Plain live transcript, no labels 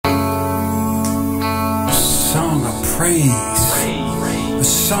praise, a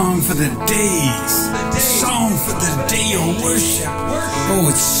song for the days, a song for the day of worship. Oh,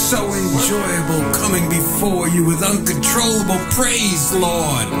 it's so enjoyable coming before you with uncontrollable praise,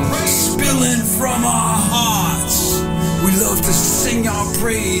 Lord, spilling from our hearts. We love to sing our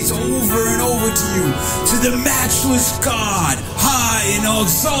praise over and over to you, to the matchless God, high and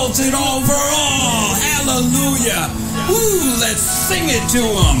exalted over all. Hallelujah. Woo, let's sing it to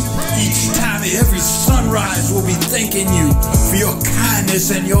him. Each time, every sunrise, we'll be thanking you for your kindness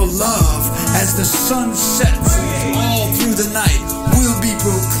and your love. As the sun sets all through the night, we'll be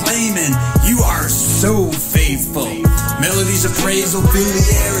proclaiming you are so faithful. Melodies of praise will fill the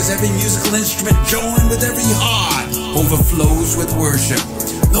air as every musical instrument joined with every heart overflows with worship.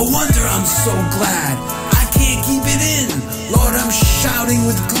 No wonder I'm so glad I can't keep it in. Lord, I'm shouting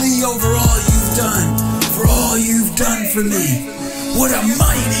with glee over all you've done, for all you've done for me. What a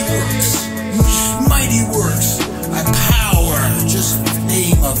mighty works, a power, just to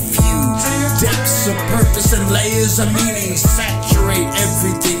name a few. Depths of purpose and layers of meaning saturate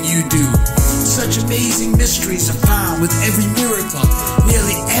everything you do. Such amazing mysteries are found with every miracle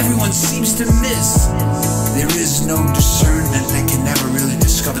nearly everyone seems to miss. There is no discernment that can never really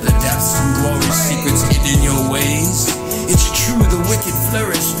discover the depths and glory secrets hidden in your ways. It's true the wicked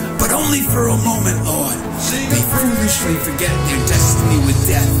flourish, but only for a moment, Lord. They foolishly forget their destiny with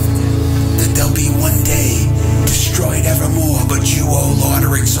death, that they'll be one day destroyed evermore. But you, O Lord,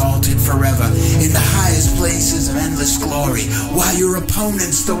 are exalted forever in the highest places of endless glory, while your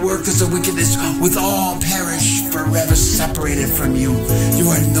opponents, the workers of wickedness, with all perish forever separated from you.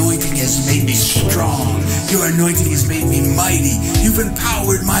 Your anointing has made me strong. Your anointing has made me mighty. You've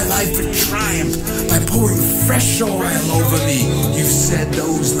empowered my life for triumph by pouring fresh oil over me. You've said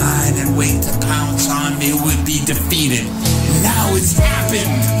those lying in wait to pounce on me would be defeated. Now it's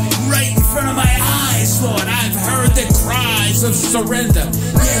happened right in front of my eyes, Lord. I've heard the cries of surrender.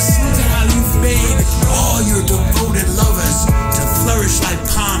 Yes, look at how you've made all your devoted lovers to flourish like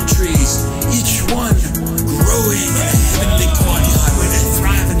palm trees, each one growing in a heavenly courtyard where they're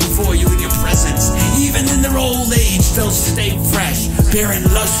thriving before you in your presence. Even in their old age, they'll stay fresh, bearing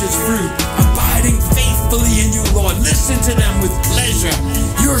luscious fruit, abiding faithfully in you, Lord. Listen to them with pleasure.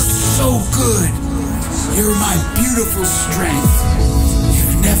 You're so good. You're my beautiful strength.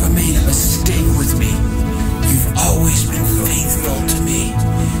 You've never made a mistake with me. You've always been faithful to me.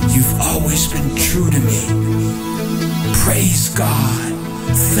 You've always been true to me. Praise God.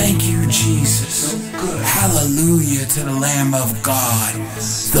 Thank you, Jesus. Hallelujah to the Lamb of God,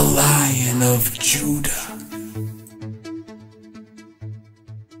 the Lion of Judah.